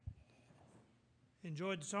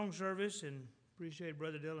Enjoyed the song service and appreciate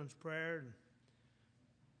Brother Dylan's prayer. And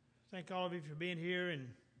thank all of you for being here and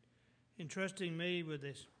entrusting me with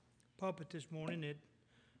this pulpit this morning.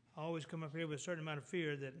 I always come up here with a certain amount of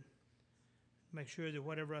fear that make sure that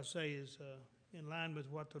whatever I say is in line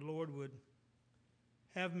with what the Lord would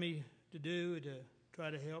have me to do to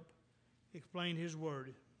try to help explain His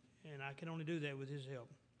Word. And I can only do that with His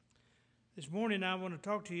help. This morning I want to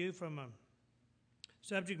talk to you from a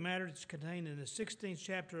subject matter that's contained in the 16th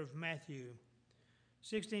chapter of Matthew.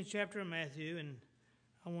 16th chapter of Matthew, and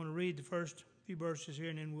I want to read the first few verses here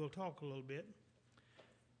and then we'll talk a little bit.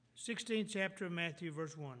 16th chapter of Matthew,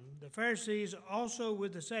 verse 1. The Pharisees also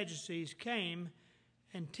with the Sadducees came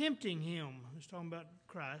and tempting him, it's talking about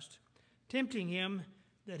Christ, tempting him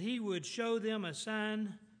that he would show them a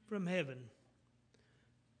sign from heaven.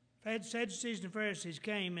 Sadducees and Pharisees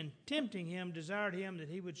came and tempting him, desired him that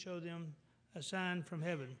he would show them a sign from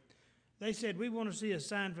heaven. They said, we want to see a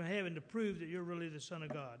sign from heaven to prove that you're really the Son of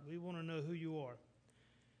God. We want to know who you are.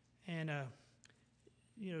 And,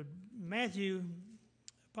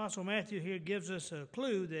 Apostle Matthew here gives us a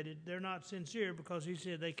clue that they're not sincere because he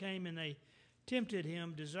said they came and they tempted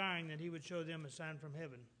him, desiring that he would show them a sign from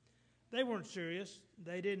heaven. They weren't serious.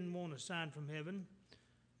 They didn't want a sign from heaven.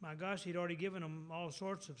 My gosh, he'd already given them all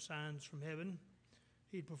sorts of signs from heaven.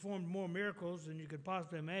 He'd performed more miracles than you could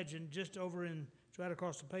possibly imagine, just over in, it's right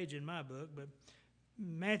across the page in my book, but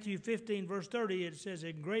Matthew 15, verse 30, it says,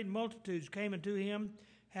 and great multitudes came unto him,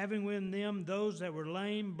 having with them those that were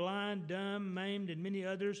lame, blind, dumb, maimed, and many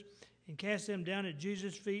others, and cast them down at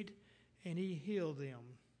Jesus' feet, and he healed them.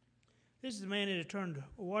 This is the man that had turned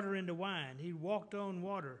water into wine. He walked on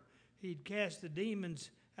water. He'd cast the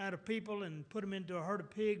demons out of people and put them into a herd of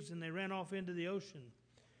pigs, and they ran off into the ocean.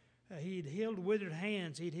 He'd healed withered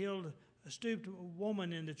hands. He'd healed a stooped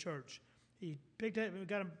woman in the church. He picked up and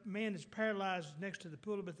got a man that's paralyzed next to the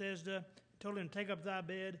pool of Bethesda, told him to take up thy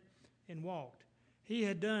bed, and walked. He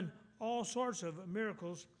had done all sorts of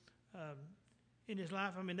miracles in his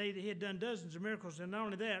life. I mean, he had done dozens of miracles, and not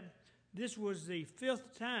only that, this was the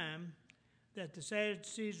fifth time that the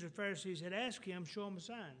Sadducees or Pharisees had asked him, show him a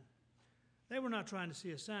sign. They were not trying to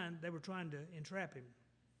see a sign. They were trying to entrap him.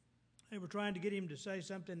 They were trying to get him to say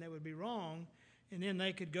something that would be wrong, and then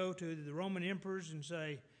they could go to the Roman emperors and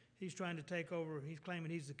say, he's trying to take over, he's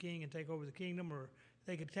claiming he's the king and take over the kingdom, or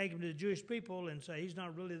they could take him to the Jewish people and say he's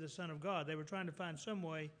not really the Son of God. They were trying to find some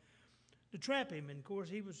way to trap him, and of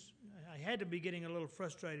course I had to be getting a little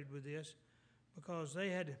frustrated with this because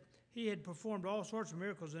he had performed all sorts of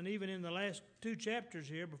miracles, and even in the last two chapters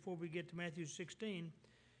here, before we get to Matthew 16,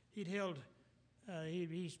 he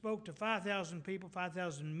spoke to 5,000 people,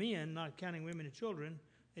 5,000 men, not counting women and children.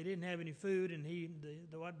 They didn't have any food, and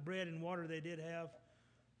what bread and water they did have,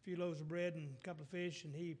 a few loaves of bread and a couple of fish,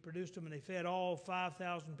 and he produced them, and they fed all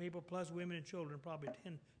 5,000 people, plus women and children, probably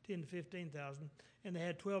 10 to 15,000, and they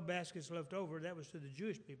had 12 baskets left over. That was to the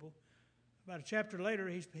Jewish people. About a chapter later,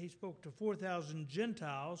 he spoke to 4,000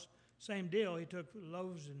 Gentiles. Same deal. He took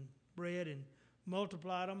loaves and bread and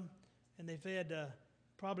multiplied them, and they fed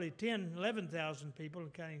probably 11,000 people,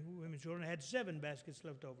 counting women and children, had 7 baskets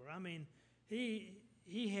left over. I mean, he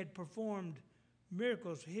had performed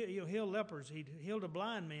miracles. He healed lepers. He healed a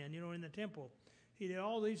blind man, in the temple. He did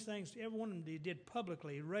all these things. Every one of them he did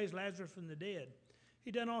publicly. He raised Lazarus from the dead.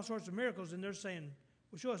 He'd done all sorts of miracles, and they're saying,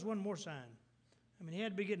 well, show us one more sign. I mean, he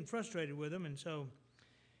had to be getting frustrated with them, and so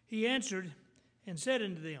he answered and said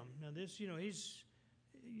unto them, now this,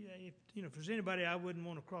 if there's anybody I wouldn't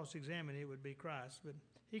want to cross-examine, it would be Christ, but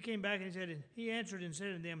he came back and he answered and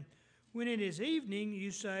said unto them, when it is evening,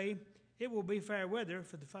 you say, it will be fair weather,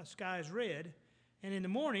 for the sky is red, and in the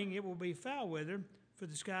morning it will be foul weather, for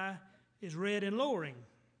the sky is red and lowering.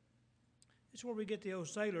 It's where we get the old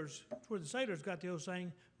sailors. It's where the sailors got the old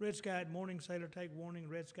saying, red sky at morning, sailor take warning,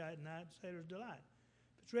 red sky at night, sailor's delight.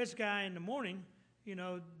 If it's red sky in the morning,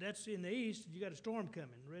 that's in the east, you got a storm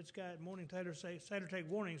coming. Red sky at morning, sailor take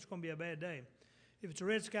warning, it's going to be a bad day. If it's a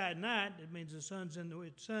red sky at night, it means the sun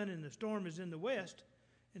and the storm is in the west,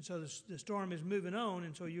 and so the storm is moving on,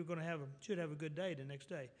 and so you're going to should have a good day the next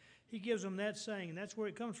day. He gives them that saying, and that's where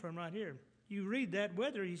it comes from right here. You read that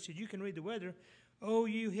weather, he said, you can read the weather. Oh,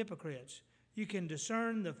 you hypocrites, you can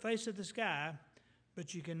discern the face of the sky,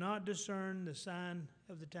 but you cannot discern the sign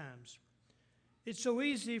of the times. It's so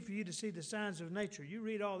easy for you to see the signs of nature. You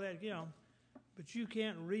read all that, but you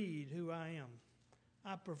can't read who I am.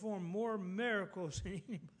 I perform more miracles than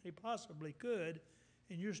anybody possibly could,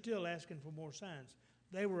 and you're still asking for more signs.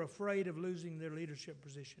 They were afraid of losing their leadership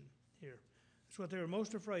position here. That's what they were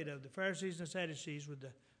most afraid of. The Pharisees and the Sadducees, with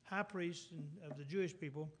the high priests of the Jewish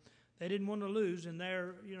people, They didn't want to lose, and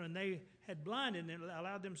they had blinded and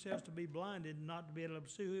allowed themselves to be blinded and not to be able to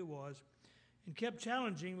see who it was, and kept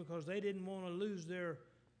challenging because they didn't want to lose their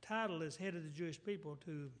title as head of the Jewish people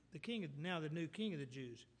to the king, now the new king of the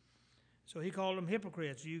Jews. So he called them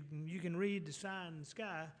hypocrites. You can read the sign in the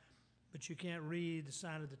sky, but you can't read the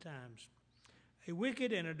sign of the times. A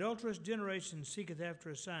wicked and adulterous generation seeketh after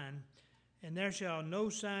a sign, and there shall no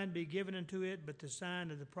sign be given unto it but the sign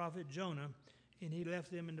of the prophet Jonah. And he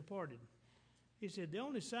left them and departed. He said, the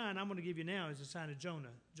only sign I'm going to give you now is the sign of Jonah.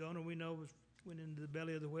 Jonah, we know, went into the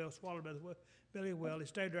belly of the whale, swallowed by the belly of the whale. He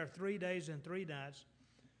stayed there 3 days and 3 nights,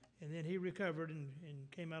 and then he recovered and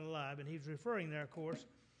came out alive. And he's referring there, of course,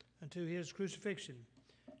 unto his crucifixion.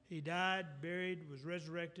 He died, buried, was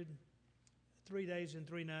resurrected 3 days and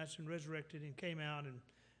 3 nights, and resurrected and came out. And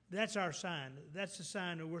that's our sign. That's the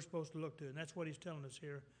sign that we're supposed to look to, and that's what he's telling us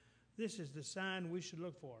here. This is the sign we should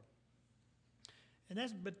look for. And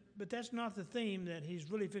but that's not the theme that he's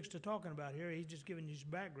really fixed to talking about here. He's just giving you his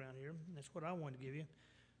background here. That's what I wanted to give you.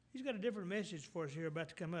 He's got a different message for us here about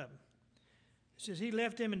to come up. It says, he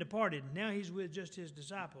left them and departed. Now he's with just his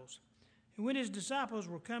disciples. And when his disciples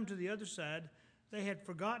were come to the other side, they had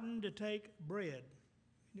forgotten to take bread.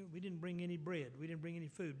 We didn't bring any bread. We didn't bring any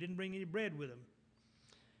food. Didn't bring any bread with them.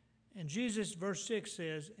 And Jesus, verse 6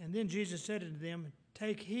 says, and then Jesus said unto them,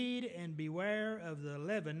 take heed and beware of the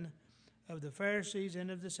leaven of the Pharisees and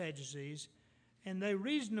of the Sadducees. And they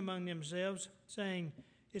reasoned among themselves, saying,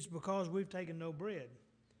 it's because we've taken no bread.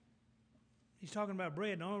 He's talking about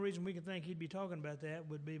bread, and the only reason we can think he'd be talking about that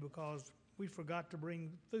would be because we forgot to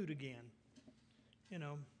bring food again.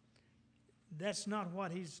 That's not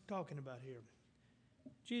what he's talking about here.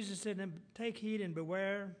 Jesus said, take heed and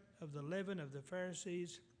beware of the leaven of the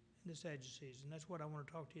Pharisees and the Sadducees. And that's what I want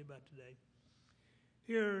to talk to you about today.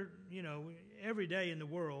 Here, every day in the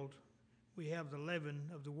world, we have the leaven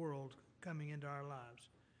of the world coming into our lives.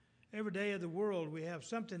 Every day of the world, we have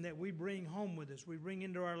something that we bring home with us. We bring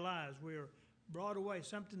into our lives. We are brought away,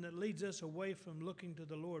 something that leads us away from looking to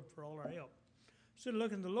the Lord for all our help. Instead of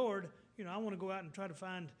looking to the Lord, I want to go out and try to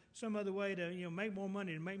find some other way to, make more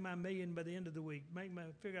money, to make my million by the end of the week,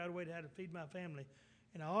 figure out a way to how to feed my family.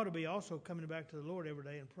 And I ought to be also coming back to the Lord every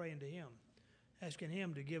day and praying to Him, asking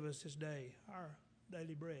Him to give us this day our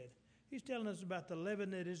daily bread. He's telling us about the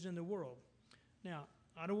leaven that is in the world. Now,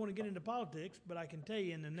 I don't want to get into politics, but I can tell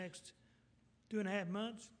you in the next 2.5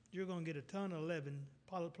 months, you're going to get a ton of leaven,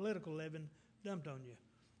 political leaven, dumped on you.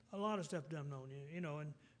 A lot of stuff dumped on you,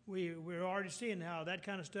 and we're already seeing how that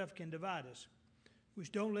kind of stuff can divide us. We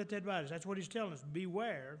don't let that divide us. That's what he's telling us.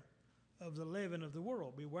 Beware of the leaven of the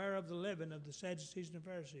world. Beware of the leaven of the Sadducees and the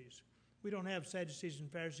Pharisees. We don't have Sadducees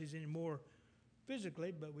and Pharisees anymore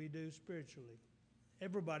physically, but we do spiritually.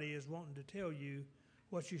 Everybody is wanting to tell you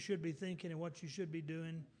what you should be thinking and what you should be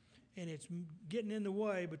doing, and it's getting in the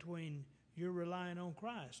way between you're relying on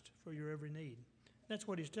Christ for your every need. That's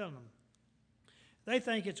what he's telling them. They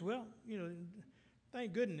think it's,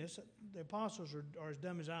 thank goodness the apostles are as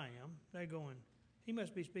dumb as I am. They're going, he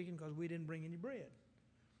must be speaking because we didn't bring any bread.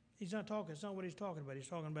 He's not talking, it's not what he's talking about. He's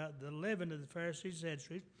talking about the leaven of the Pharisees and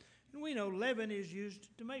Sadducees. And we know leaven is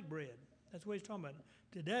used to make bread. That's what he's talking about.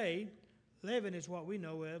 Today, leaven is what we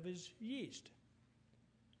know of as yeast.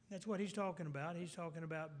 That's what he's talking about. He's talking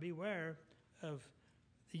about beware of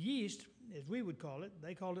the yeast, as we would call it.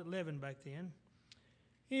 They called it leaven back then.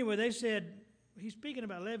 Anyway, they said, he's speaking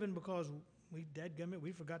about leaven because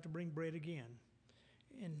we forgot to bring bread again.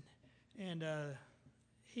 And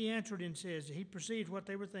he answered and says, he perceived what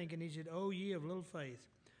they were thinking. He said, O ye of little faith,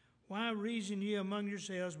 why reason ye among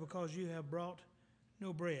yourselves because you have brought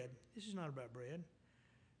no bread? This is not about bread.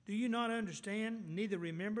 Do you not understand, neither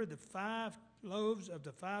remember the 5 loaves of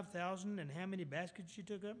the 5,000 and how many baskets you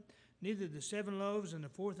took up? Neither the 7 loaves and the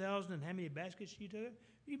 4,000 and how many baskets you took up?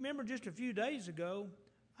 You remember just a few days ago,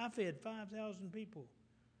 I fed 5,000 people.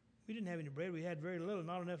 We didn't have any bread. We had very little,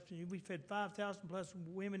 not enough. We fed 5,000 plus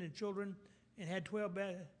women and children and had 12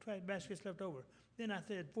 baskets left over. Then I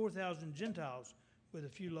fed 4,000 Gentiles with a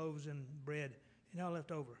few loaves and bread and all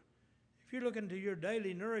left over. If you're looking to your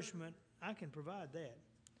daily nourishment, I can provide that.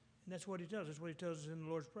 And that's what he tells us. That's what he tells us in the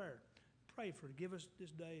Lord's Prayer. Pray for, give us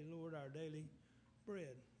this day, Lord, our daily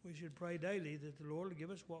bread. We should pray daily that the Lord will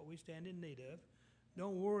give us what we stand in need of.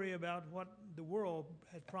 Don't worry about what the world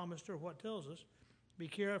has promised or what tells us. Be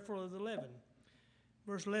careful of the leaven.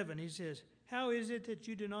 Verse 11, he says, how is it that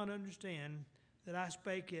you do not understand that I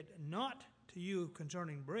spake it not to you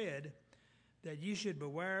concerning bread, that ye should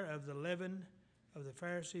beware of the leaven of the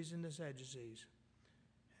Pharisees and the Sadducees?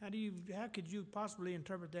 How could you possibly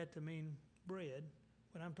interpret that to mean bread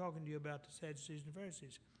when I'm talking to you about the Sadducees and the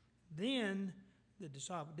Pharisees? Then the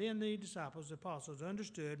disciples, the apostles,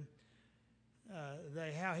 understood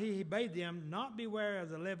how he bade them not beware of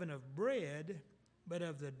the leaven of bread, but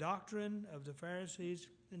of the doctrine of the Pharisees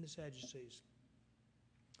and the Sadducees.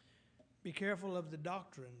 Be careful of the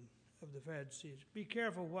doctrine of the Pharisees. Be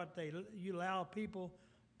careful what you allow people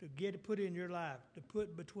to put in your life, to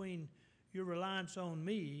put between your reliance on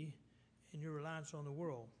me and your reliance on the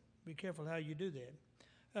world. Be careful how you do that.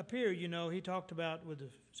 Up here, he talked about with the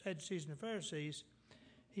Sadducees and the Pharisees,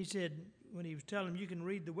 he said, when he was telling them, you can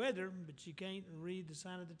read the weather, but you can't read the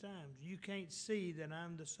sign of the times. You can't see that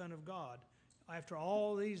I'm the Son of God. After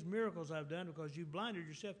all these miracles I've done, because you blinded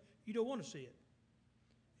yourself, you don't want to see it.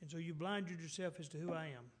 And so you blinded yourself as to who I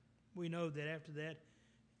am. We know that after that,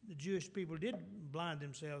 the Jewish people did blind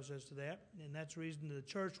themselves as to that, and that's the reason the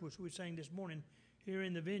church, which we sang this morning, here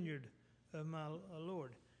in the vineyard of my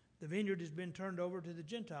Lord. The vineyard has been turned over to the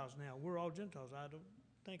Gentiles now. We're all Gentiles. I don't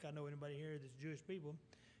think I know anybody here that's Jewish people.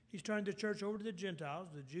 He's turned the church over to the Gentiles.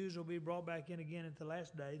 The Jews will be brought back in again at the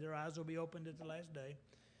last day. Their eyes will be opened at the last day.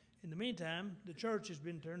 In the meantime, the church has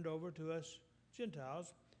been turned over to us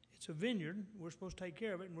Gentiles. It's a vineyard. We're supposed to take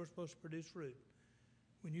care of it, and we're supposed to produce fruit.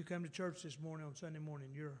 When you come to church this morning on Sunday morning,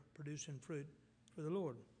 you're producing fruit for the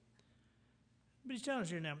Lord. But he's telling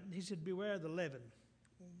us here now, he said, beware of the leaven.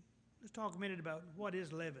 Let's talk a minute about what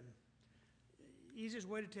is leaven. Easiest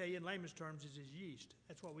way to tell you in layman's terms is yeast.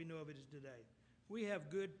 That's what we know of it as today. We have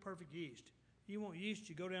good, perfect yeast. You want yeast,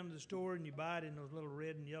 you go down to the store and you buy it in those little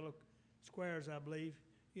red and yellow squares, I believe.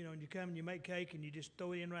 And you come and you make cake and you just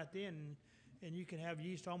throw it in right then, and you can have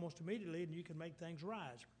yeast almost immediately, and you can make things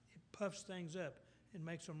rise. It puffs things up and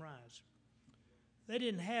makes them rise. They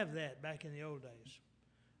didn't have that back in the old days.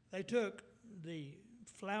 They took the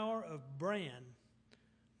flour of bran.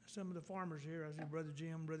 Some of the farmers here, I see Brother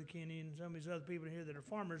Jim, Brother Kenny, and some of these other people here that are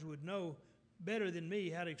farmers would know better than me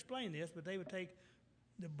how to explain this, but they would take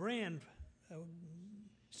the bran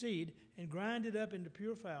seed and grind it up into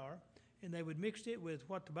pure flour, and they would mix it with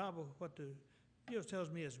what the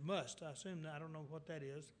tells me is must. I don't know what that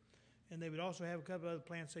is. And they would also have a couple of other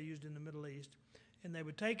plants they used in the Middle East. And they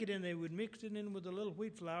would take it and they would mix it in with a little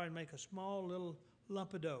wheat flour and make a small little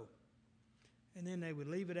lump of dough. And then they would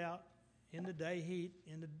leave it out in the day heat,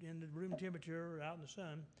 in the room temperature, or out in the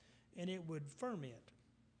sun, and it would ferment.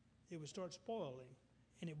 It would start spoiling,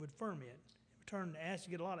 and it would ferment. It would turn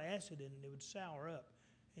acid, get a lot of acid in it, and it would sour up,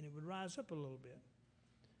 and it would rise up a little bit.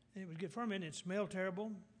 And it would get fermented, and it smelled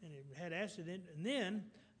terrible, and it had acid in it. And then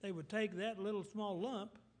they would take that little small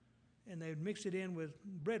lump, and they would mix it in with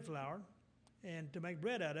bread flour, and to make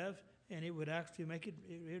bread out of, and it would actually make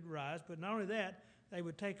it rise. But not only that, they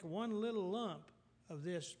would take one little lump of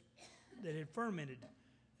this that had fermented,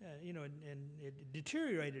 and it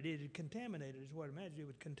deteriorated, it had contaminated, is what I imagine. It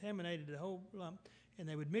would contaminate the whole lump, and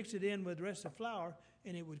they would mix it in with the rest of the flour,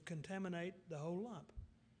 and it would contaminate the whole lump.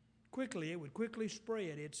 It would quickly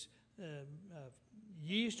spread. Its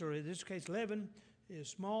yeast, or in this case leaven, is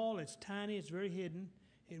small, it's tiny, it's very hidden.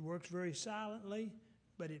 It works very silently,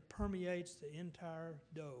 but it permeates the entire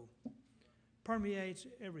dough, permeates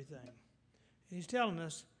everything. And he's telling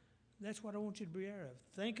us, that's what I want you to be aware of.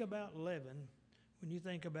 Think about leaven when you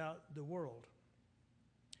think about the world.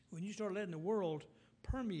 When you start letting the world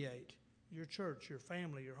permeate your church, your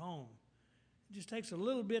family, your home, it just takes a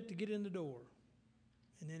little bit to get in the door.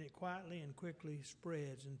 And then it quietly and quickly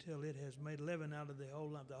spreads until it has made leaven out of the whole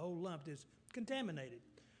lump. The whole lump is contaminated.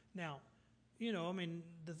 Now,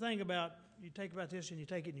 the thing about, you take about this and you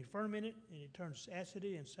take it and you ferment it, and it turns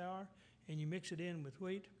acidy and sour, and you mix it in with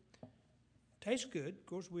wheat. Tastes good. Of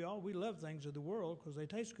course, we love things of the world because they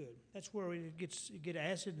taste good. That's where it get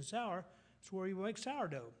acid and sour. It's where you make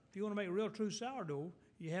sourdough. If you want to make a real true sourdough,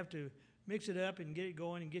 you have to mix it up and get it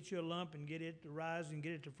going and get you a lump and get it to rise and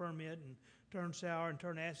get it to ferment and turn sour and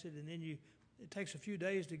turn acid. And then it takes a few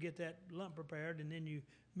days to get that lump prepared, and then you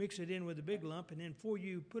mix it in with a big lump. And then before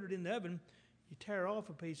you put it in the oven, you tear off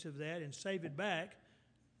a piece of that and save it back.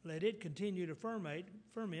 Let it continue to ferment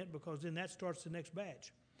because then that starts the next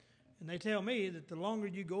batch. And they tell me that the longer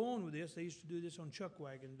you go on with this, they used to do this on chuck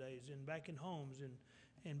wagon days and back in homes.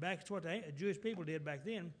 And back to what the Jewish people did back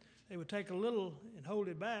then. They would take a little and hold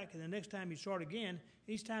it back, and the next time you start again,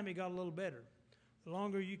 each time it got a little better. The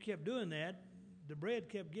longer you kept doing that, the bread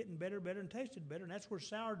kept getting better, and tasted better. And that's where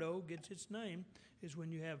sourdough gets its name, is when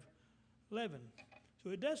you have leaven.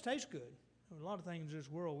 So it does taste good. A lot of things in this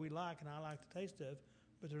world we like, and I like the taste of,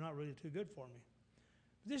 but they're not really too good for me.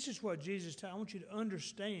 This is what Jesus tells. I want you to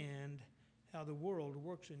understand how the world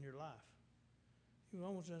works in your life. You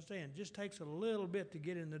want to understand. It just takes a little bit to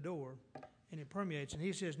get in the door, and it permeates. And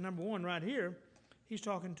he says, number one, right here, he's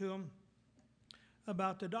talking to them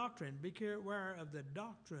about the doctrine. Beware of the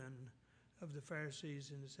doctrine of the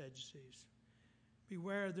Pharisees and the Sadducees.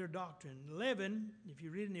 Beware of their doctrine. Leaven, if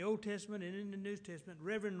you read in the Old Testament and in the New Testament,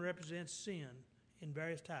 leaven represents sin in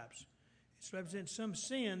various types. It represents some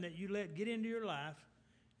sin that you let get into your life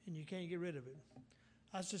and you can't get rid of it.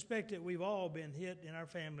 I suspect that we've all been hit in our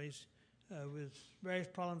families with various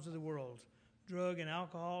problems of the world. Drug and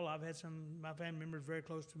alcohol. I've had some of my family members very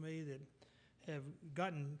close to me that have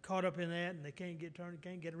gotten caught up in that and they can't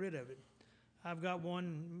get rid of it. I've got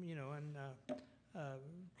one,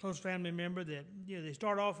 close family member that, it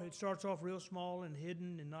starts off real small and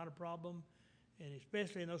hidden and not a problem. And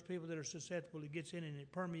especially in those people that are susceptible, it gets in and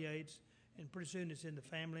it permeates. And pretty soon it's in the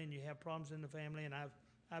family and you have problems in the family. And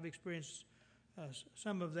I've experienced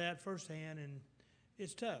some of that firsthand, and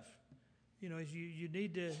it's tough. You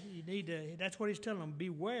need to, that's what he's telling them,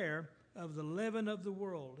 beware of the leaven of the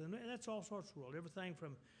world. And that's all sorts of world. Everything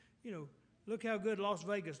from, look how good Las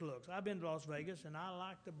Vegas looks. I've been to Las Vegas, and I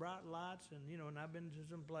like the bright lights, and, and I've been to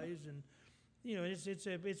some plays, and,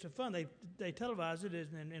 it's a fun, they televise it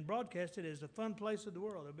and broadcast it as a fun place of the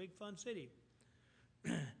world, a big fun city.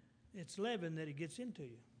 It's leaven that it gets into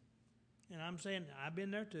you. And I'm saying, I've been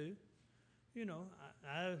there too.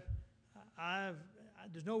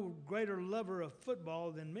 There's no greater lover of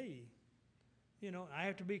football than me. I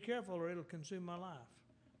have to be careful or it'll consume my life.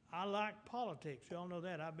 I like politics. Y'all know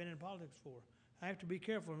that. I've been in politics before. I have to be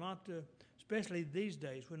careful not to, especially these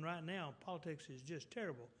days when right now politics is just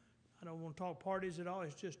terrible. I don't want to talk parties at all.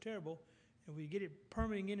 It's just terrible. And we get it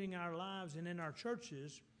permeating in our lives and in our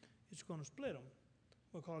churches, it's going to split them.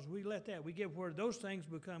 Because we let that, we get where those things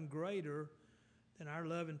become greater than our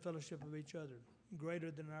love and fellowship of each other,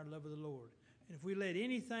 greater than our love of the Lord. And if we let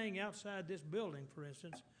anything outside this building, for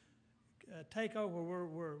instance, take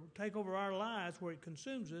over our lives where it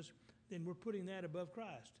consumes us, then we're putting that above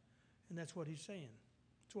Christ. And that's what he's saying.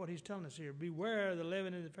 That's what he's telling us here. Beware of the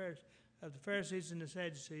leaven of the Pharisees and the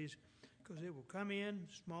Sadducees, because it will come in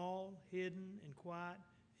small, hidden, and quiet,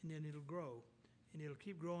 and then it'll grow. And it'll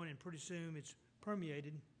keep growing, and pretty soon it's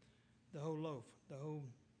permeated the whole loaf, the whole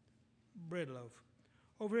bread loaf.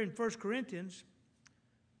 Over in 1 Corinthians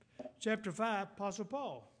chapter 5, Apostle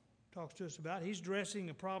Paul talks to us about. He's addressing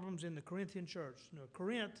the problems in the Corinthian church.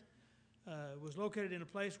 Corinth was located in a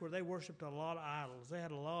place where they worshipped a lot of idols. They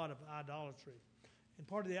had a lot of idolatry. And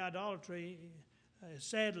part of the idolatry,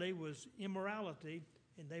 sadly, was immorality,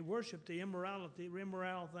 and they worshipped the immoral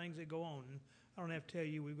things that go on. And I don't have to tell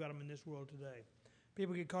you, we've got them in this world today.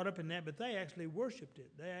 People get caught up in that, but they actually worshipped it.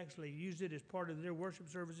 They actually used it as part of their worship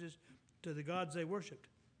services to the gods they worshipped.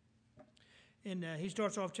 And he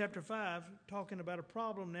starts off chapter 5 talking about a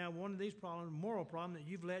problem now, one of these problems, a moral problem that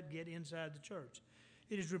you've let get inside the church.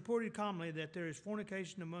 It is reported commonly that there is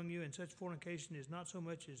fornication among you, and such fornication is not so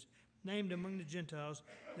much as named among the Gentiles,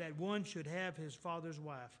 that one should have his father's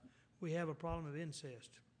wife. We have a problem of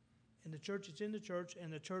incest. In the church, it's in the church,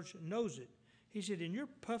 and the church knows it. He said, and you're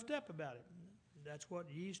puffed up about it. That's what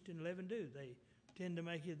yeast and leaven do. They tend to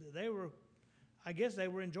make it, I guess they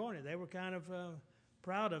were enjoying it. They were kind of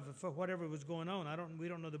proud of it for whatever was going on. We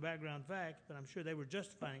don't know the background facts, but I'm sure they were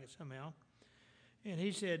justifying it somehow. And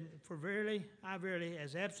he said, for verily, I verily,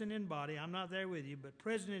 as absent in body, I'm not there with you, but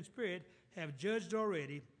present in spirit, have judged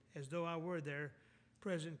already, as though I were there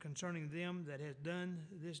present concerning them that has done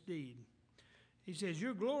this deed. He says,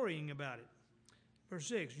 you're glorying about it. Verse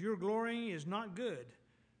 6, your glorying is not good.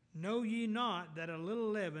 Know ye not that a little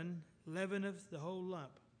leaven leaveneth the whole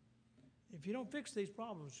lump? If you don't fix these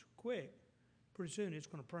problems quick, pretty soon it's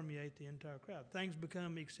going to permeate the entire crowd. Things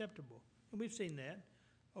become acceptable. And we've seen that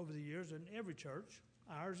over the years in every church,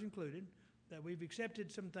 ours included, that we've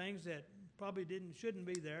accepted some things that probably shouldn't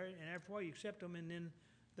be there, and after a while you accept them and then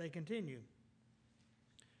they continue.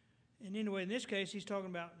 And anyway, in this case, he's talking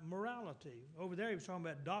about morality. Over there he was talking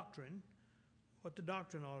about doctrine, what the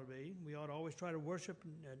doctrine ought to be. We ought to always try to worship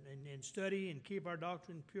and study and keep our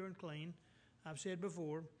doctrine pure and clean. I've said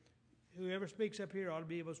before, whoever speaks up here ought to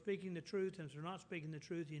be able to speaking the truth, and if they're not speaking the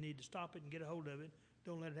truth, you need to stop it and get a hold of it.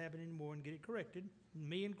 Don't let it happen anymore and get it corrected,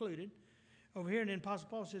 me included. Over here, and then Apostle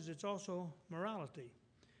Paul says it's also morality.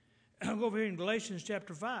 I'll go over here in Galatians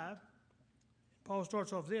chapter 5. Paul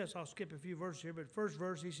starts off this. I'll skip a few verses here, but first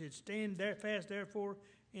verse he said, stand there fast, therefore,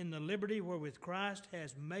 in the liberty wherewith Christ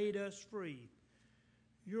has made us free.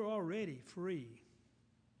 You're already free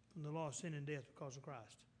from the law of sin and death because of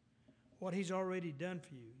Christ. What he's already done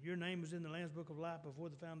for you. Your name was in the Lamb's Book of Life before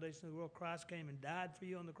the foundation of the world. Christ came and died for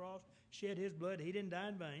you on the cross, shed his blood. He didn't die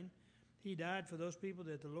in vain. He died for those people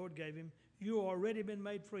that the Lord gave him. You already been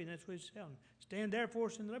made free, and that's what he's telling. Stand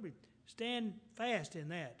therefore in the liberty. Stand fast in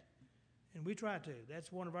that. And we try to.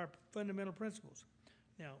 That's one of our fundamental principles.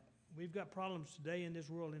 Now, we've got problems today in this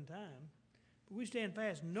world in time, but we stand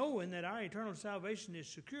fast knowing that our eternal salvation is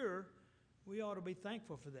secure. We ought to be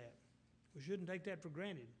thankful for that. We shouldn't take that for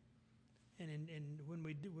granted. And when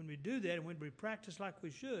we do that, and when we practice like we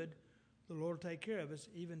should, the Lord will take care of us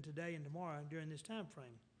even today and tomorrow during this time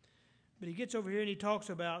frame. But he gets over here and he talks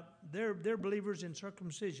about they're believers in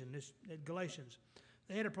circumcision, this at Galatians.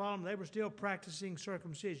 They had a problem. They were still practicing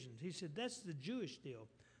circumcision. He said, that's the Jewish deal.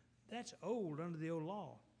 That's old under the old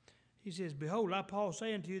law. He says, behold, I, Paul,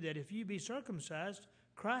 say unto you that if you be circumcised,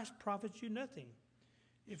 Christ profits you nothing.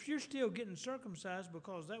 If you're still getting circumcised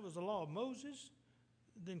because that was the law of Moses,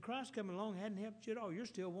 then Christ coming along hadn't helped you at all. You're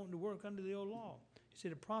still wanting to work under the old law. He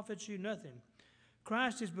said, it profits you nothing.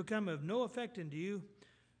 Christ is become of no effect unto you.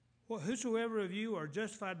 Whosoever of you are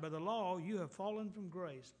justified by the law, you have fallen from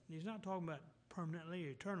grace. And he's not talking about permanently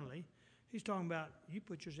or eternally. He's talking about you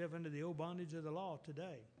put yourself under the old bondage of the law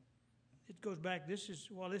today. It goes back, this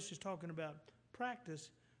is talking about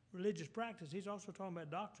practice, religious practice. He's also talking about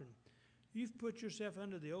doctrine. You've put yourself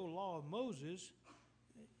under the old law of Moses,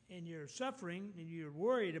 and you're suffering, and you're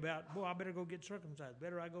worried about, boy, I better go get circumcised.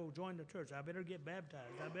 Better I go join the church. I better get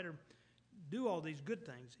baptized. I better do all these good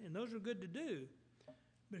things. And those are good to do.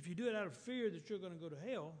 But if you do it out of fear that you're going to go to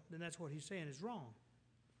hell, then that's what he's saying is wrong.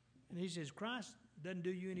 And he says Christ doesn't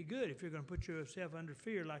do you any good if you're going to put yourself under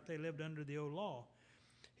fear like they lived under the old law.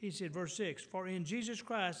 He said, verse 6, for in Jesus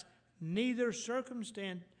Christ neither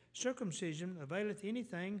circumcision availeth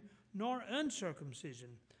anything, nor uncircumcision,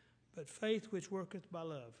 but faith which worketh by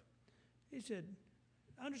love. He said,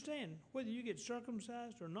 understand, whether you get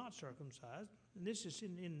circumcised or not circumcised, and this is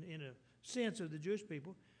in a sense of the Jewish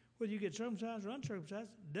people, whether you get circumcised or uncircumcised,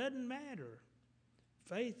 doesn't matter.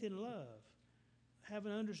 Faith in love. Have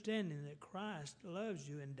an understanding that Christ loves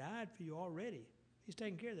you and died for you already. He's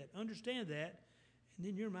taking care of that. Understand that, and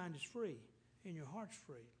then your mind is free, and your heart's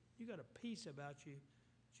free. You got a peace about you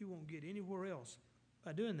that you won't get anywhere else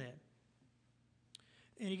by doing that.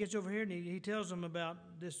 And he gets over here and he tells them about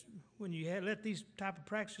this, when you let these type of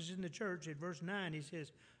practices in the church, at verse 9, he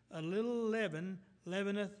says, a little leaven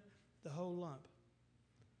leaveneth the whole lump.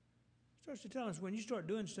 Starts to tell us when you start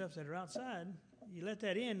doing stuff that are outside, you let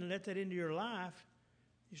that in and let that into your life,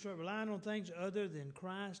 you start relying on things other than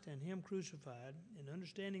Christ and him crucified, and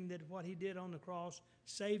understanding that what he did on the cross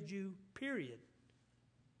saved you, period,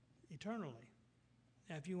 eternally.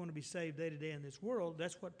 Now, if you want to be saved day to day in this world,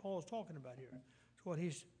 that's what Paul's talking about here. It's what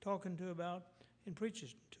he's talking to about and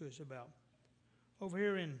preaches to us about. Over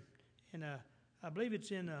here in I believe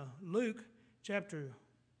it's in Luke chapter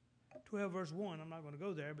 12, verse 1. I'm not going to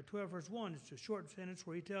go there, but 12, verse 1, it's a short sentence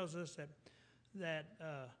where he tells us that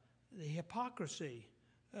the hypocrisy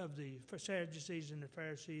of the Sadducees and the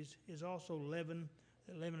Pharisees is also leaven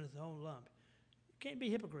that leaveneth the whole lump. You can't be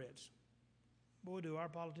hypocrites. Boy, do our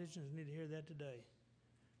politicians need to hear that today.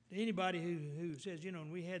 To anybody who says,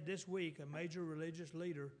 and we had this week a major religious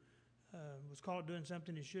leader was caught doing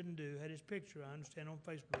something he shouldn't do, had his picture, I understand, on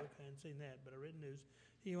Facebook. I hadn't seen that, but I read news.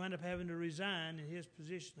 He wound up having to resign in his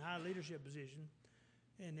position, high leadership position,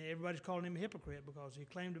 and everybody's calling him a hypocrite because he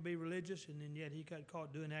claimed to be religious, and then yet he got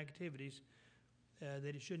caught doing activities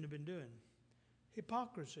that he shouldn't have been doing.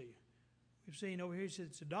 Hypocrisy. We've seen over here, he said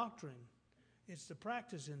it's a doctrine. It's the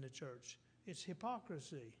practice in the church. It's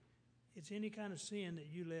hypocrisy. It's any kind of sin that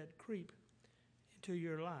you let creep into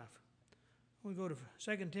your life. We go to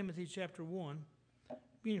 2 Timothy chapter 1,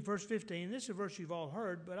 beginning verse 15. This is a verse you've all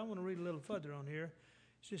heard, but I want to read a little further on here.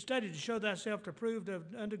 It says, study to show thyself approved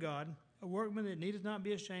unto God, a workman that needeth not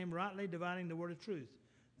be ashamed, rightly dividing the word of truth.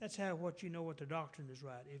 That's what you know what the doctrine is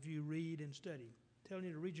right, if you read and study. I'm telling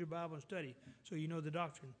you to read your Bible and study so you know the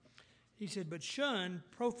doctrine. He said, but shun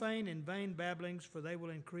profane and vain babblings, for they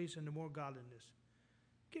will increase into more godliness.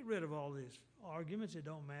 Get rid of all these arguments that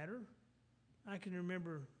don't matter. I can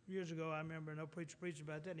remember years ago, I no preacher preached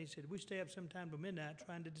about that, and he said, we stay up sometime till midnight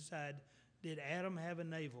trying to decide, did Adam have a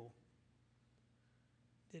navel?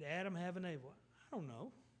 Did Adam have a navel? I don't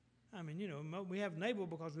know. I mean, we have navel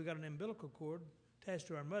because we got an umbilical cord attached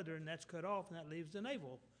to our mother, and that's cut off, and that leaves the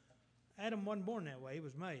navel. Adam wasn't born that way. He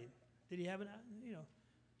was made. Did he have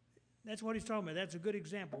that's what he's talking about. That's a good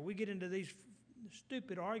example. We get into these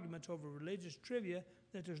stupid arguments over religious trivia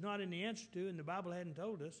that there's not any answer to, and the Bible hadn't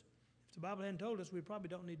told us. If the Bible hadn't told us, we probably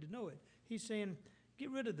don't need to know it. He's saying, get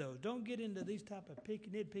rid of those. Don't get into these type of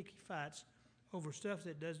nitpicky fights over stuff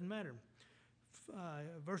that doesn't matter.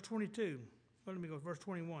 Verse 22. Well, let me go to verse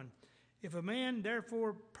 21. If a man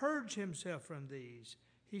therefore purge himself from these,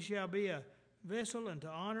 he shall be a vessel unto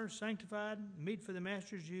honor, sanctified, meet for the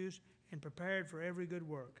master's use, and prepared for every good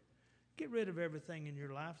work. Get rid of everything in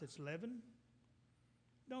your life that's leaven.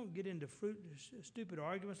 Don't get into stupid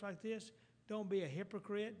arguments like this. Don't be a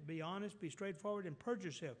hypocrite. Be honest, be straightforward, and purge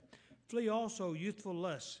yourself. Flee also youthful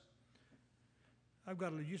lusts. I've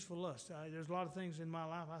got a youthful lust. There's a lot of things in my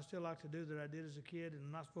life I still like to do that I did as a kid and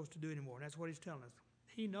I'm not supposed to do anymore. And that's what he's telling us.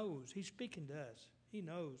 He knows. He's speaking to us. He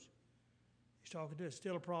knows. He's talking to us.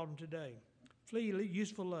 Still a problem today. Flee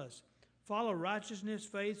youthful lusts. Follow righteousness,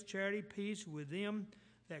 faith, charity, peace with them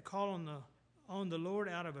that call on the Lord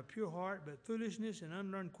out of a pure heart, but foolishness and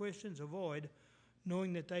unlearned questions avoid,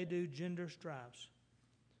 knowing that they do gender strifes.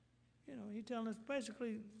 He's telling us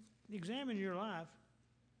basically examine your life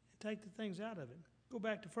and take the things out of it. Go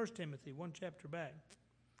back to 1 Timothy, one chapter back,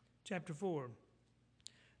 chapter 4.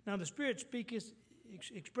 Now the Spirit speaketh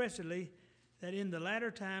expressly that in the latter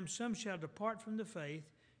times some shall depart from the faith,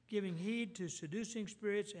 giving heed to seducing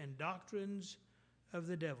spirits and doctrines of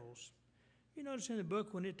the devils. You notice in the book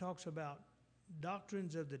when it talks about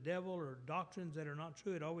doctrines of the devil or doctrines that are not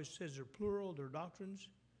true, it always says they're plural, they're doctrines.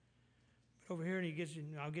 But over here,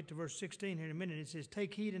 and I'll get to verse 16 here in a minute, it says,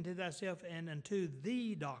 take heed unto thyself and unto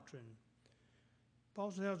the doctrine.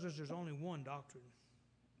 Paul tells us there's only one doctrine.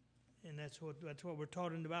 And that's what we're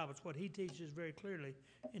taught in the Bible. It's what he teaches very clearly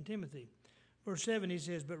in Timothy. Verse 7, he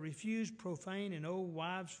says, but refuse profane and old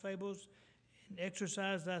wives' fables, and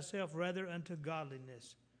exercise thyself rather unto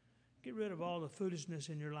godliness. Get rid of all the foolishness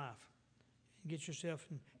in your life. And get yourself,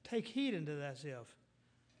 and take heed unto thyself.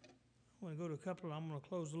 I want to go to a couple, I'm going to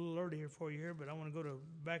close a little early here for you here, but I want to go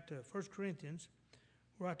back to 1 Corinthians,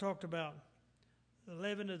 where I talked about the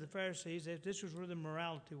leaven of the Pharisees. This was where the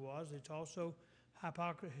morality was. It's also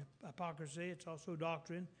hypocrisy. It's also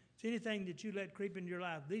doctrine. It's anything that you let creep into your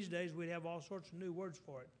life. These days, we have all sorts of new words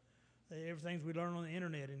for it. Everything we learn on the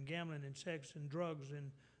internet, and gambling, and sex, and drugs, and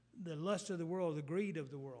the lust of the world, the greed of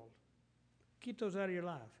the world. Keep those out of your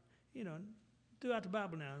life. Throughout the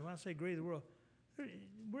Bible now, when I say greed of the world,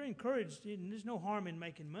 we're encouraged. There's no harm in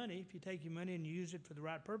making money if you take your money and you use it for the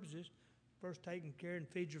right purposes. First, taking care and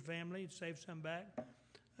feed your family, save some back,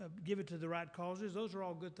 give it to the right causes. Those are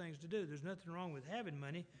all good things to do. There's nothing wrong with having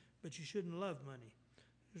money, but you shouldn't love money.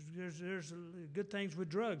 There's good things with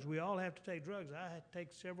drugs. We all have to take drugs. I have to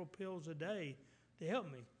take several pills a day to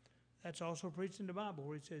help me. That's also preached in the Bible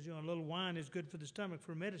where it says, a little wine is good for the stomach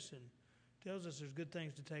for medicine. It tells us there's good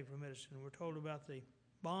things to take for medicine. We're told about the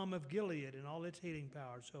balm of Gilead and all its healing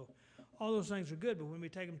power. So all those things are good, but when we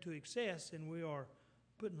take them to excess, then we are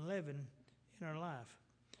putting leaven in our life.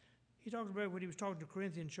 He talked about when he was talking to the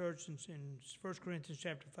Corinthian church in 1 Corinthians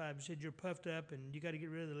chapter 5. He said, you're puffed up and you got to get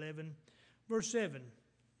rid of the leaven. Verse 7,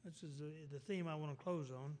 this is the theme I want to close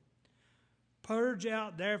on. Purge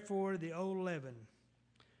out therefore the old leaven,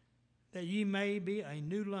 that ye may be a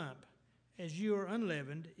new lump, as you are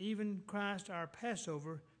unleavened, even Christ our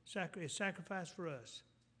Passover is sacrificed for us.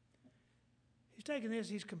 He's taking this,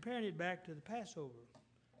 he's comparing it back to the Passover.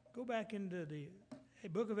 Go back into the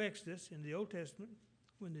book of Exodus in the Old Testament,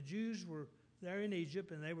 when the Jews were there in Egypt,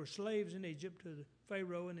 and they were slaves in Egypt to the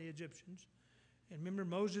Pharaoh and the Egyptians. And remember,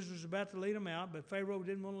 Moses was about to lead them out, but Pharaoh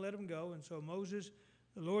didn't want to let them go. And so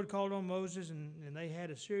the Lord called on Moses, and they had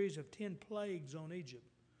a series of 10 plagues on Egypt.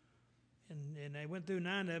 And they went through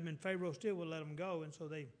 9 of them, and Pharaoh still would let them go. And so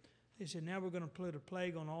they said, now we're going to put a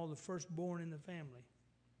plague on all the firstborn in the family.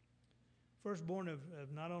 Firstborn of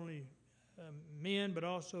not only men, but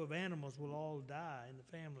also of animals will all die in the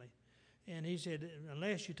family. And he said,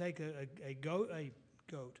 unless you take a goat,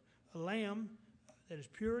 a lamb that is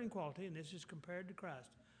pure in quality, and this is compared to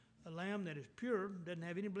Christ, a lamb that is pure, doesn't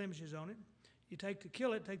have any blemishes on it, you take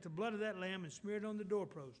the blood of that lamb and smear it on the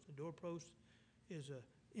doorpost. The doorpost is an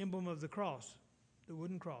emblem of the cross, the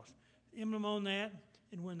wooden cross. Emblem on that,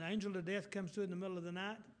 and when the angel of death comes through in the middle of the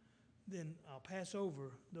night, then I'll pass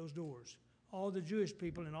over those doors. All the Jewish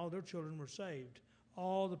people and all their children were saved.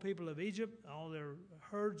 All the people of Egypt, all their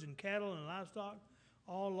herds and cattle and livestock,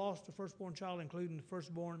 all lost the firstborn child, including the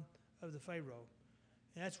firstborn of the Pharaoh.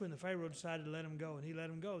 And that's when the Pharaoh decided to let them go, and he let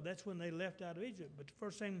them go. That's when they left out of Egypt. But the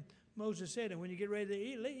first thing Moses said, and when you get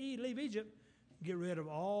ready to leave Egypt, get rid of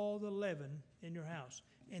all the leaven in your house.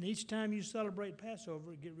 And each time you celebrate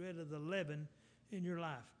Passover, get rid of the leaven in your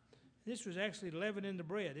life. This was actually leaven in the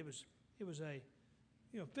bread. It was a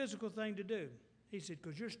physical thing to do. He said,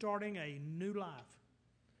 because you're starting a new life.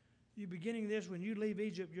 You're beginning this when you leave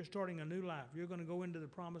Egypt, you're starting a new life. You're going to go into the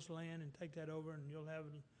promised land and take that over, and you'll have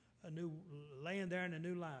a new land there and a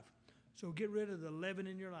new life. So get rid of the leaven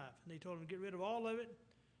in your life. And they told him, get rid of all of it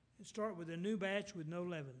and start with a new batch with no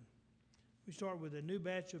leaven. We start with a new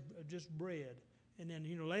batch of just bread. And then,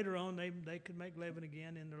 later on, they could make leaven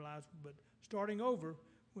again in their lives. But starting over,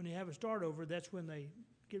 when you have a start over, that's when they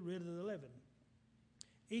get rid of the leaven.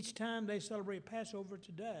 Each time they celebrate Passover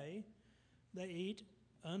today, they eat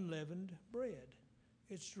unleavened bread.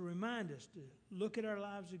 It's to remind us to look at our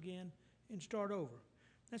lives again and start over.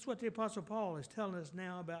 That's what the Apostle Paul is telling us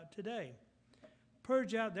now about today.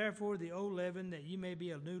 Purge out therefore the old leaven, that ye may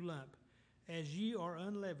be a new lump, as ye are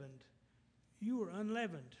unleavened. You are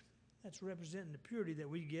unleavened. That's representing the purity that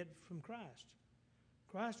we get from Christ.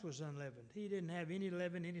 Christ was unleavened. He didn't have any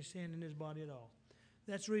leaven, any sin in his body at all.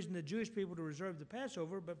 That's the reason the Jewish people to reserve the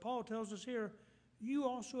Passover, but Paul tells us here, you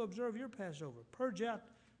also observe your Passover. Purge out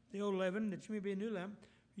the old leaven, that you may be a new lump.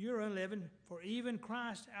 You're unleavened, for even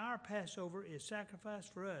Christ, our Passover, is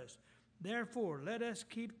sacrificed for us. Therefore, let us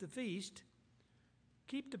keep the feast,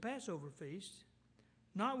 keep the Passover feast,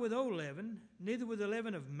 not with old leaven, neither with the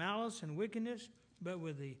leaven of malice and wickedness, but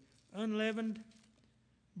with the unleavened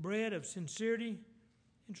bread of sincerity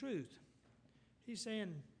and truth. He's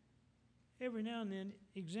saying, every now and then,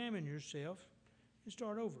 examine yourself and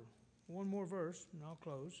start over. One more verse, and I'll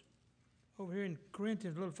close. Over here in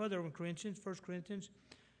Corinthians, a little further over in Corinthians, 1 Corinthians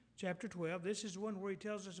chapter 12, this is the one where he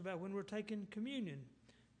tells us about when we're taking communion.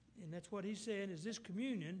 And that's what he's saying, is this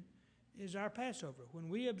communion is our Passover. When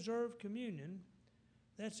we observe communion,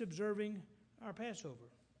 that's observing our Passover.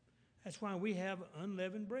 That's why we have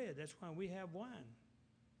unleavened bread. That's why we have wine.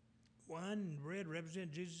 Wine and bread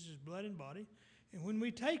represent Jesus' blood and body. And when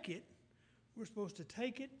we take it, we're supposed to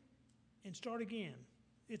take it and start again.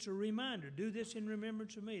 It's a reminder. Do this in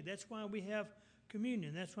remembrance of me. That's why we have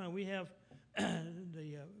communion. That's why we have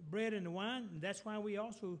the bread and the wine. And that's why we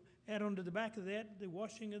also add on to the back of that the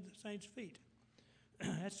washing of the saints' feet.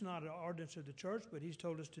 That's not an ordinance of the church, but he's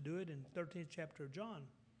told us to do it in the 13th chapter of John.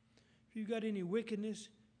 If you've got any wickedness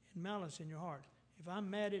and malice in your heart, if I'm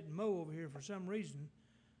mad at Mo over here for some reason,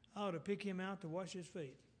 I ought to pick him out to wash his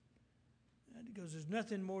feet. Because there's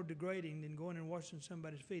nothing more degrading than going and washing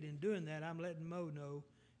somebody's feet. In doing that, I'm letting Mo know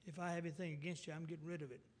if I have anything against you, I'm getting rid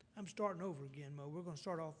of it. I'm starting over again, Mo. We're going to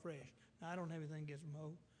start off fresh. Now, I don't have anything against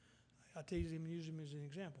Mo. I tease him and use him as an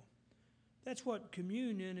example. That's what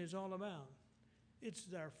communion is all about. It's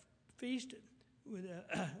our feast with,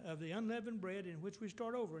 of the unleavened bread in which we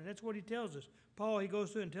start over. And that's what he tells us. Paul, he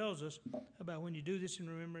goes through and tells us about when you do this in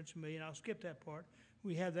remembrance of me. And I'll skip that part.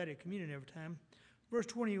 We have that at communion every time. Verse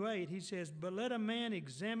 28, he says, but let a man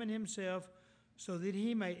examine himself so that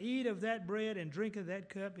he may eat of that bread and drink of that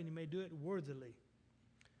cup, and he may do it worthily.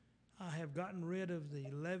 I have gotten rid of the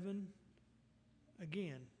leaven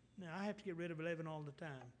again. Now, I have to get rid of leaven all the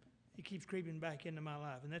time. It keeps creeping back into my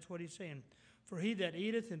life, and that's what he's saying. For he that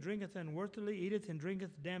eateth and drinketh unworthily eateth and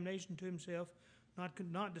drinketh damnation to himself,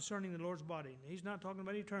 not discerning the Lord's body. He's not talking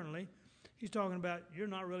about eternally. He's talking about you're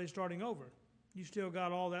not really starting over. You still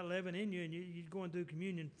got all that leaven in you, and you're going through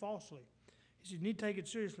communion falsely. He says, you need to take it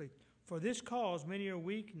seriously. For this cause many are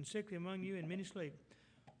weak and sickly among you, and many sleep.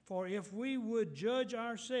 For if we would judge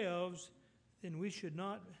ourselves, then we should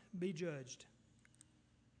not be judged.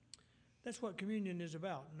 That's what communion is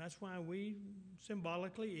about, and that's why we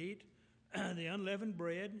symbolically eat the unleavened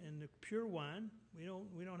bread and the pure wine.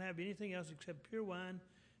 We don't have anything else except pure wine,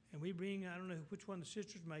 and we bring, I don't know which one the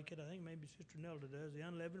sisters make it. I think maybe Sister Nelda does, the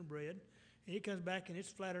unleavened bread. And it comes back and it's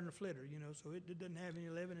flatter than a flitter, so it doesn't have any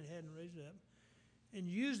leaven. It hadn't raised up. And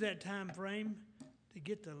use that time frame to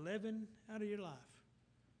get the leaven out of your life,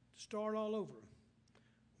 to start all over.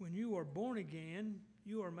 When you are born again,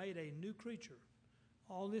 you are made a new creature.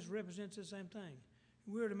 All this represents the same thing.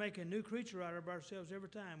 We're to make a new creature out of ourselves every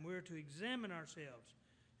time. We're to examine ourselves.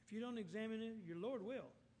 If you don't examine it, your Lord will.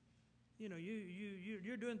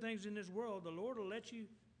 You're doing things in this world. The Lord will let you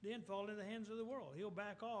then fall in the hands of the world. He'll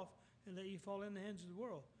back off and let you fall in the hands of the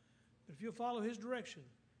world. But if you'll follow his direction,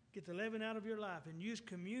 get the leaven out of your life, and use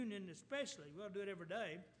communion especially. We'll do it every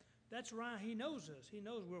day. That's why he knows us. He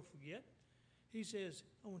knows we'll forget. He says,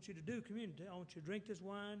 I want you to do communion. I want you to drink this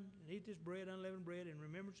wine and eat this bread, unleavened bread, in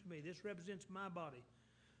remembrance of me. This represents my body,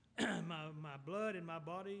 my blood and my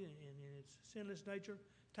body and its sinless nature.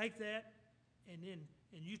 Take that, and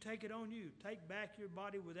you take it on you. Take back your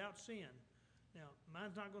body without sin. Now,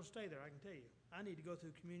 mine's not going to stay there, I can tell you. I need to go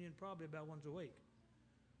through communion probably about once a week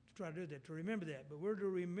to try to do that, to remember that. But we're to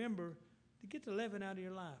remember to get the leaven out of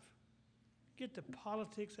your life. Get the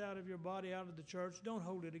politics out of your body, out of the church. Don't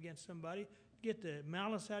hold it against somebody. Get the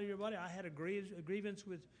malice out of your body. I had a grievance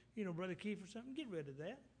with, Brother Keith or something. Get rid of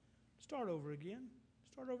that. Start over again.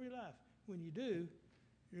 Start over your life. When you do,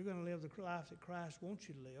 you're going to live the life that Christ wants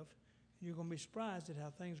you to live. And you're going to be surprised at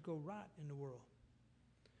how things go right in the world.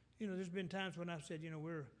 There's been times when I've said,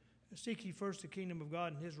 we're seek ye first the kingdom of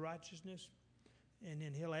God and his righteousness, and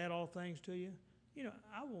then he'll add all things to you.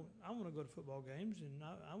 I want to go to football games, and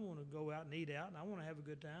I want to go out and eat out, and I want to have a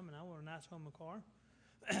good time, and I want a nice home and car.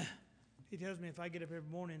 He tells me if I get up every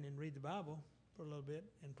morning and read the Bible for a little bit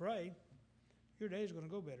and pray, your day is going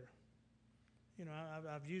to go better.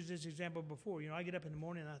 I've used this example before. I get up in the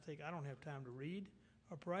morning and I think, I don't have time to read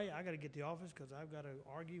or pray. I got to get to the office because I've got to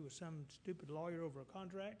argue with some stupid lawyer over a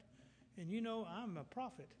contract. And I'm a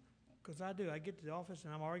prophet because I do. I get to the office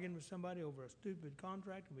and I'm arguing with somebody over a stupid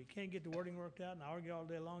contract and we can't get the wording worked out and I argue all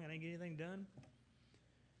day long and I ain't get anything done.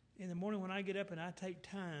 In the morning when I get up and I take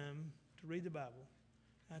time to read the Bible,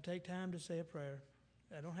 I take time to say a prayer.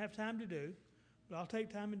 I don't have time to do, but I'll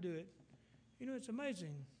take time and do it. It's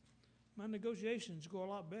amazing. My negotiations go a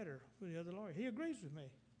lot better with the other lawyer. He agrees with me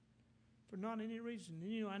for not any reason.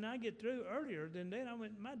 And I get through earlier than that.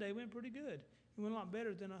 My day went pretty good. It went a lot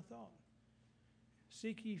better than I thought.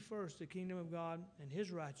 Seek ye first the kingdom of God and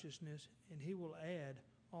his righteousness, and he will add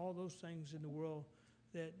all those things in the world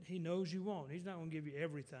that he knows you want. He's not going to give you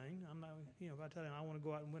everything. I'm not, if I tell him I want to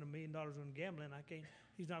go out and win $1 million on gambling, I can't.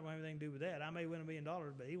 He's not going to have anything to do with that. I may win $1 million,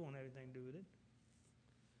 but he won't have anything to do with it.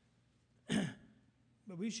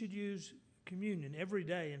 But we should use communion every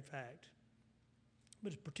day, in fact.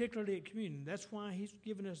 But particularly at communion. That's why he's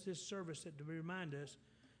given us this service to remind us,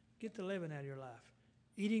 get the leaven out of your life.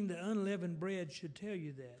 Eating the unleavened bread should tell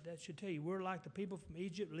you that. That should tell you we're like the people from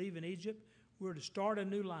Egypt, leaving Egypt. We're to start a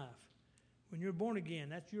new life. When you're born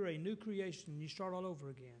again, you're a new creation. You start all over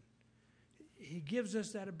again. He gives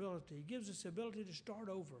us that ability. He gives us the ability to start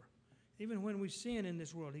over. Even when we sin in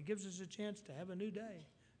this world, he gives us a chance to have a new day.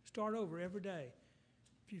 Start over every day.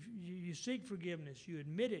 If you seek forgiveness, you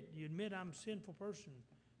admit it. You admit I'm a sinful person,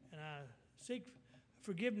 and I seek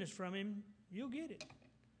forgiveness from him, you'll get it.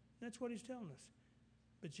 That's what he's telling us.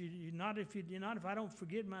 But if I don't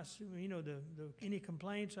forget my, any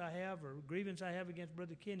complaints I have or grievance I have against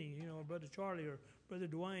Brother Kenny, or Brother Charlie or Brother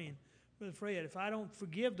Dwayne, Brother Fred, if I don't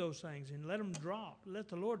forgive those things and let them drop, let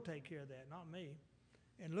the Lord take care of that, not me,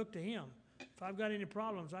 and look to him. If I've got any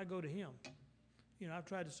problems, I go to him. I've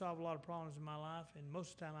tried to solve a lot of problems in my life, and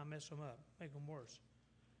most of the time I mess them up, make them worse.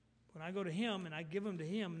 When I go to him and I give them to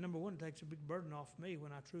him, number one, it takes a big burden off me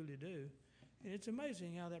when I truly do. And it's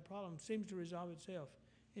amazing how that problem seems to resolve itself.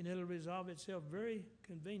 And it'll resolve itself very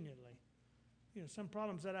conveniently. Some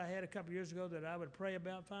problems that I had a couple years ago that I would pray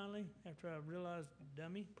about finally, after I realized,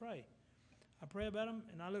 dummy, pray. I pray about them,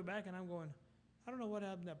 and I look back and I'm going, I don't know what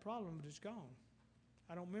happened to that problem, but it's gone.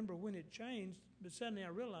 I don't remember when it changed, but suddenly I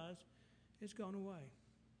realized it's gone away.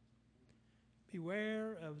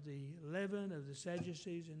 Beware of the leaven of the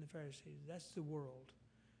Sadducees and the Pharisees. That's the world.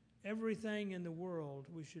 Everything in the world,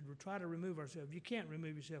 we should try to remove ourselves. You can't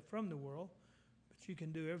remove yourself from the world, but you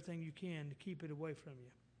can do everything you can to keep it away from you.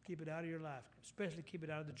 Keep it out of your life, especially keep it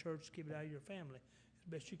out of the church, keep it out of your family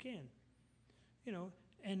as best you can.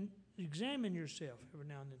 And examine yourself every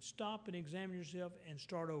now and then. Stop and examine yourself and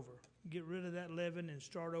start over. Get rid of that leaven and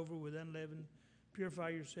start over with unleavened. Purify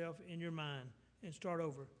yourself in your mind and start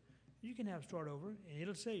over. You can start over, and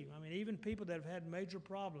it'll see. Even people that have had major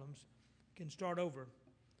problems can start over,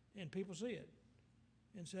 and people see it.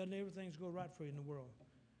 And suddenly everything's going right for you in the world.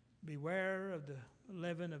 Beware of the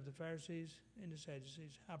leaven of the Pharisees and the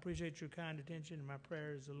Sadducees. I appreciate your kind attention, and my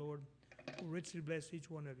prayer is the Lord will richly bless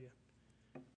each one of you.